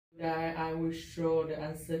That I will show the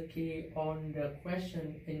answer key on the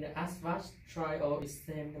question in the ASVAB trial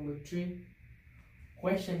exam number 3.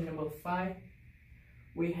 Question number 5.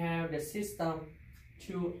 We have the system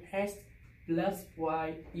 2x plus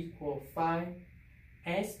y equal 5,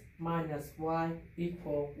 x minus y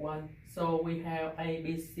equal 1. So we have A,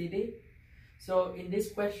 B, C, D. So in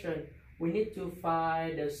this question, we need to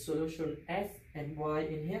find the solution x and y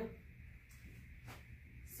in here.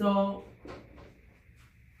 So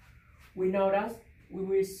we know that we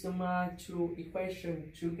will sum two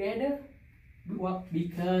equations together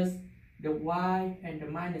because the y and the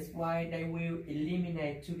minus y, they will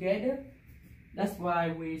eliminate together. That's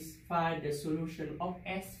why we find the solution of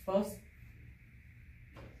x first.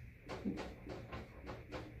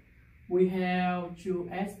 We have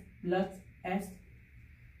 2x plus x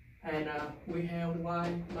and we have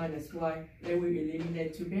y minus y, they will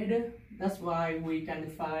eliminate together. That's why we can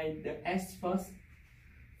find the x first.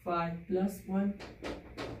 5 plus 1,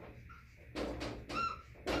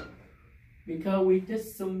 because we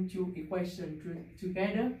just sum two equations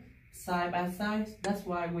together side by side. That's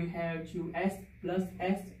why we have 2x plus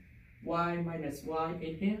x, y minus y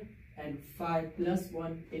in here, and 5 plus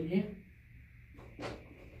 1 in here.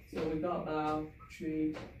 So we got about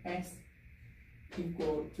 3x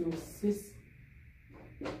equal to 6,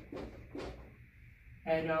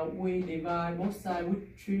 and we divide both sides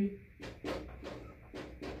with 3.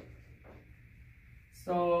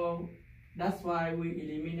 So that's why we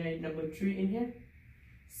eliminate number 3 in here.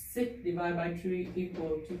 6 divided by 3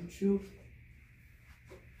 equal to 2.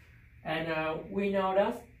 And we know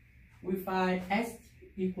that we find x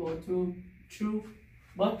equal to 2.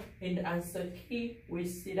 But in the answer key, we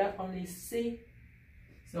see that only C.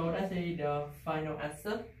 So that's the final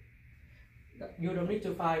answer. You don't need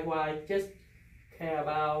to find y, just care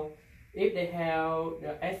about if they have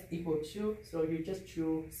the x equal to, so you just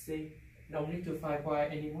choose C. Don't need to find y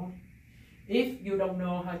anymore. If you don't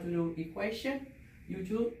know how to do equation, you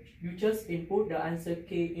just input the answer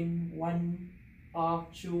key in one or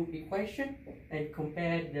two equation and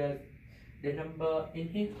compare the number in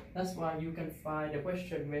here. That's why you can find the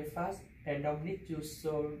question very fast and don't need to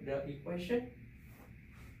solve the equation.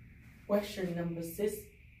 Question number 6.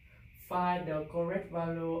 Find the correct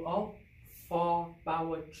value of 4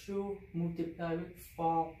 power 2 multiplied with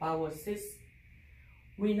 4 power 6.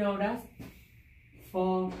 We know that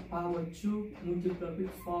 4 power 2 multiplied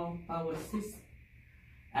with 4 power 6,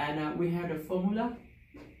 and we have the formula.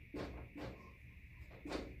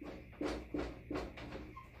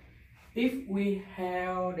 If we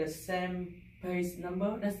have the same base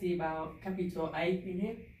number, that's about capital A in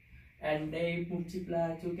here, and they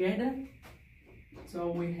multiply together,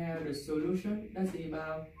 so we have the solution. That's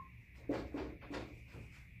about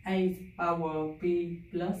A power B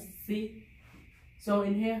plus C. So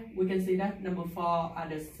in here we can see that number 4 are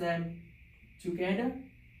the same together,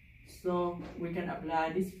 so we can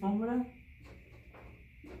apply this formula.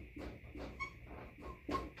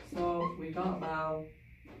 So we got about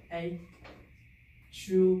 8,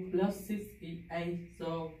 2 plus 6 is 8,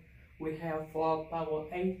 so we have 4 power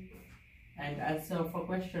 8, and the answer for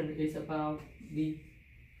question is about D.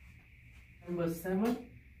 Number 7.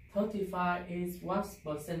 35 is what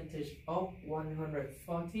percentage of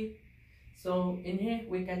 140? So in here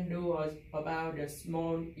we can do about the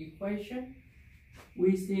small equation.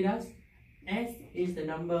 We see that s is the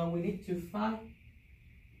number we need to find,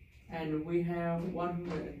 and we have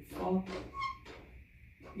 104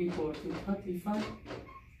 equal to 35.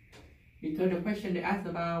 Because the question they asked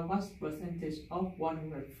about what percentage of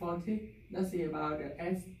 140, let's see about the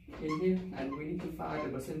s in here, and we need to find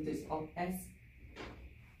the percentage of s.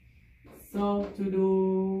 So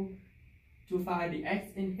to find the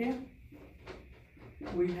x in here,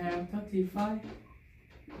 we have 35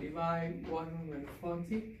 divide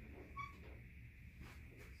 140.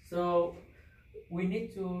 So we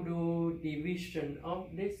need to do division of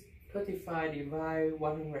this. 35 divide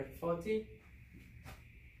 140.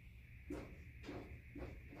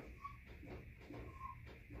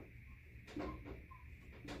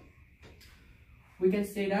 We can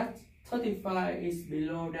say that 35 is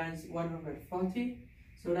below than 140.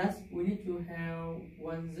 So that's we need to have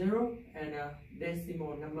 10 and a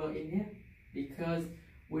decimal number in here, because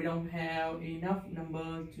we don't have enough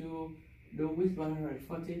number to do with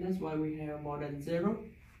 140. That's why we have more than 0.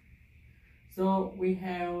 So we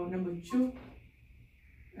have number 2,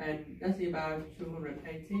 and that's about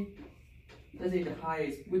 280. That's the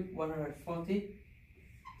highest with 140.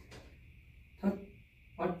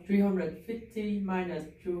 350 minus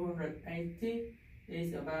 280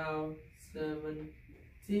 is about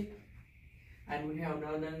 70, and we have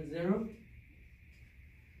another 0.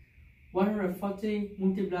 140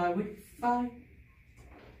 multiplied with 5.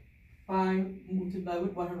 5 multiplied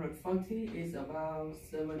with 140 is about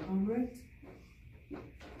 700.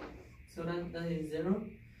 So that is 0.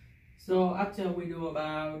 So after we do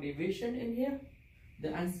about division in here, the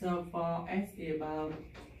answer for x is about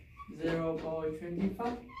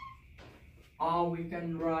 0.25, or we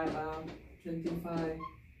can write about 25%.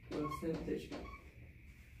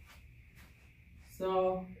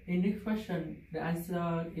 So in this question, the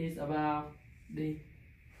answer is about the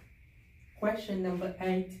question number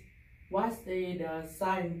 8. What is the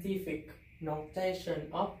scientific notation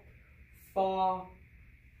of for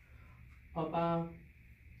about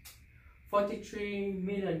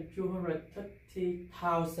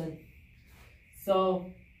 43,230,000? So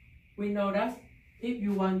we know that if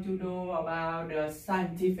you want to know about the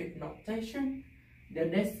scientific notation, the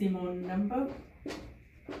decimal number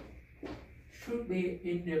should be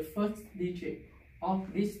in the first digit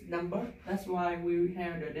of this number. That's why we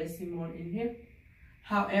have the decimal in here.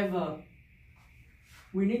 However,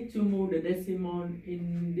 we need to move the decimal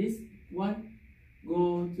in this one,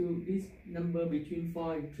 go to this number between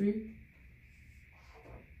 4 and 3.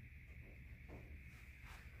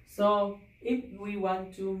 So if we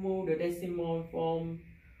want to move the decimal from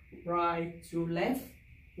right to left,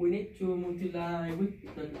 we need to multiply with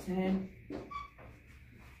the 10.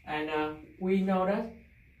 And we know that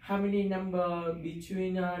how many number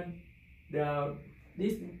between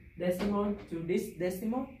this decimal to this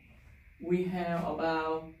decimal, we have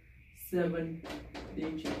about 7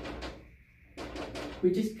 digits,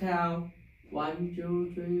 which is count 1,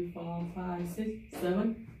 2, 3, 4, 5, 6,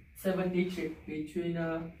 7 digits between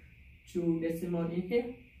two decimal in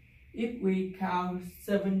here. If we count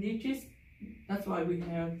 7 digits, that's why we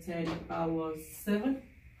have 10 power 7.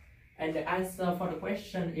 And the answer for the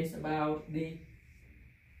question is about the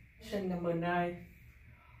question number 9.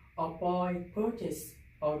 A boy purchased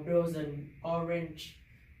a dozen orange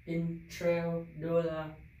in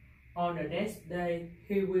 $12. On the next day,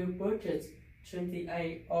 he will purchase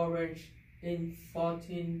 28 orange in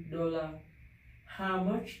 $14. How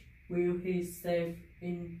much will he save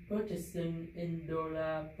in purchasing in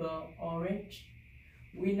dollar per orange?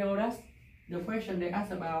 We know that the question they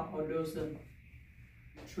ask about a dozen,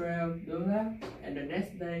 $12, and the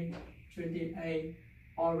next day 28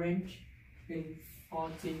 orange in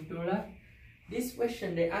 $14. This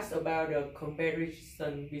question they ask about the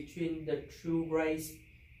comparison between the two rates.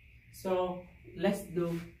 So let's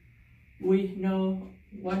do. We know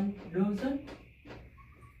 1 dozen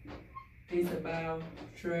is about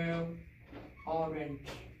 12 orange.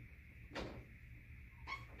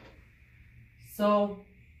 So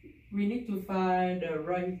we need to find the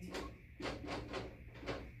rate.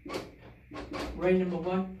 Rate number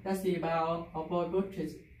 1, that's about a boy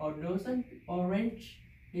purchased a dozen orange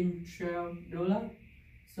in $12.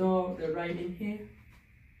 So the rate in here,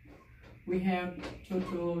 we have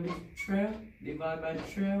total 12 divided by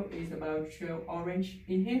 12 is about 12 orange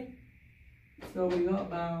in here. So we got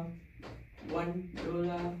about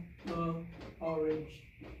 $1 per orange.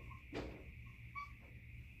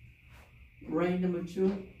 Rate number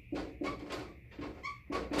 2,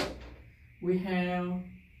 we have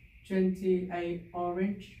 28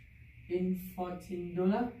 orange in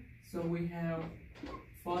 $14. So we have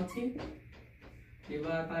 40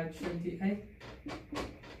 divided by 28.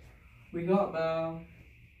 We got about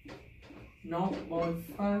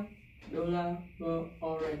 $0.5 per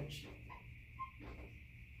orange.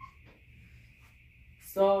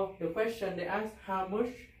 So the question they ask, how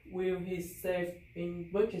much will he save in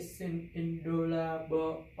purchasing in dollar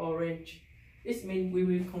per orange? This means we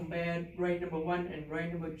will compare rate number 1 and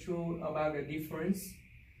rate number 2 about the difference.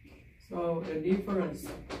 So the difference.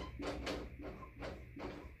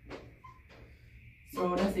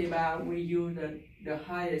 So that's about we use the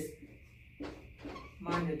highest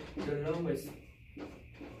minus the lowest.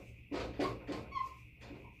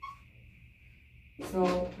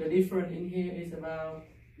 So the difference in here is about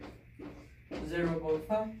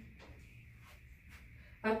 0.5.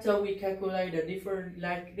 After we calculate the difference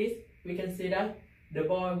like this, we can see that the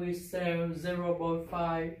boy will sell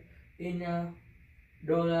 0.5 in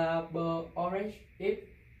dollar per orange if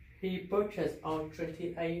he purchased on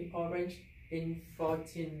 28 orange in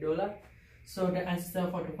 $14. So the answer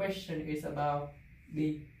for the question is about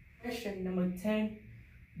the question number 10.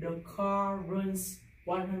 The car runs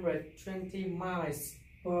 120 miles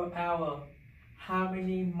per hour. How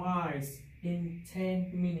many miles in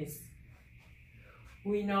 10 minutes?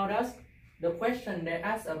 We know that the question they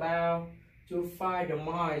ask about to find the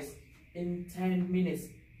miles in 10 minutes,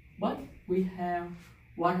 but we have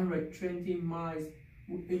 120 miles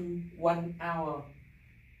in 1 hour.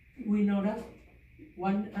 we know that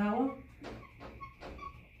 1 hour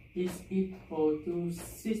is equal to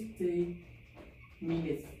 60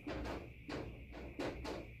 minutes.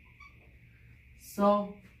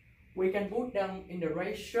 So we can put them in the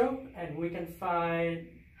ratio and we can find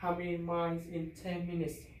how many miles in 10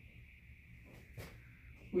 minutes.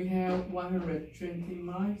 We have 120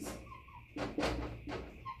 miles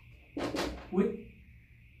with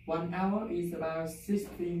 1 hour is about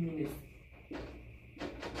 60 minutes.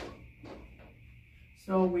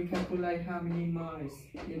 So we calculate how many miles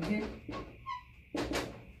in here,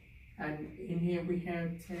 and in here we have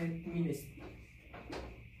 10 minutes.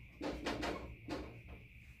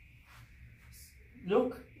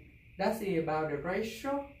 Look, that's it about the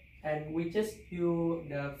ratio, and we just use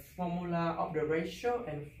the formula of the ratio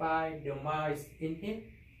and find the miles in here.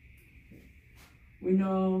 We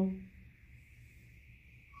know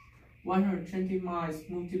 120 miles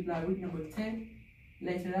multiplied with number 10.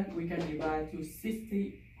 Later that we can divide to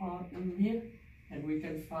 60 on in here, and we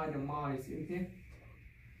can find the miles in here.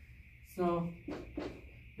 So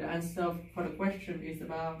the answer for the question is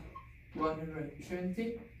about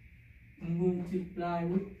 120 multiplied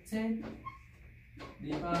with 10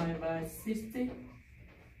 divided by 60.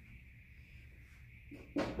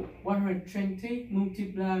 120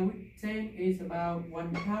 multiplied with 10 is about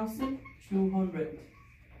 1,200,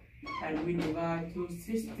 and we divide to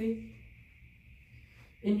 60.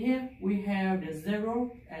 In here we have the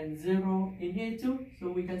 0 and 0 in here too,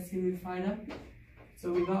 so we can simplify them.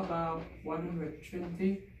 So we got about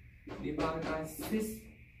 120 divided by 6.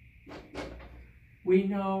 We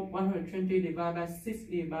know 120 divided by 6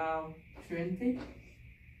 is about 20.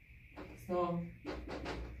 So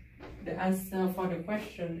the answer for the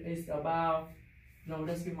question is about, no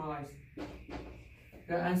decimals.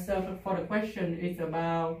 The answer for the question is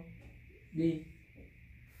about the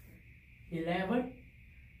 11.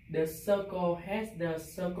 The circle has the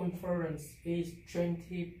circumference is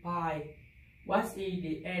 20 pi. What is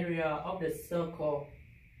the area of the circle?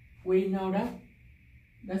 We know that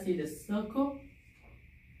is the circle,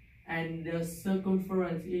 and the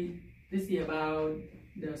circumference is this is about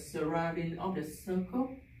the surrounding of the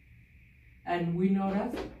circle, and we know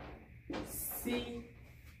that C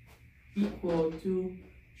equal to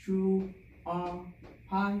 2r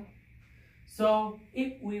pi. So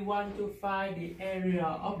if we want to find the area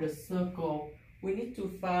of the circle, we need to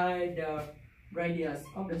find the radius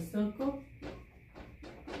of the circle,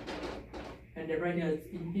 and the radius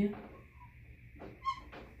in here.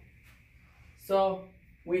 So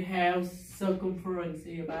we have circumference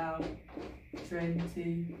is about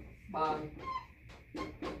 20 pi,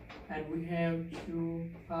 and we have 2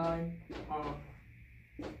 pi r.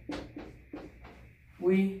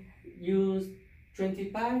 We use 20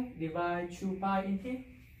 pi divide 2 pi in here.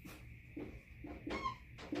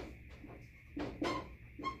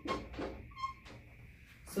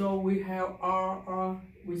 So we have r,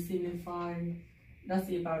 we simplify, that's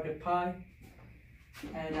about the pi,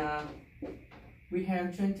 and we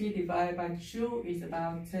have 20 divided by 2 is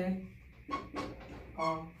about 10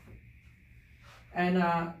 r, and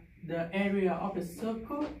the area of the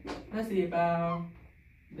circle, that's about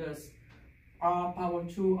the r power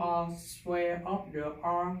 2r square of the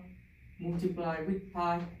r multiplied with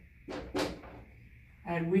pi,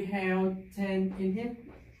 and we have 10 in here,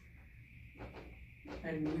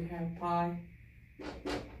 and we have pi.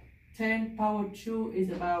 10 power 2 is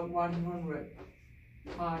about 100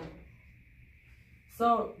 pi.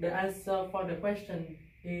 So the answer for the question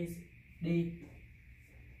is D.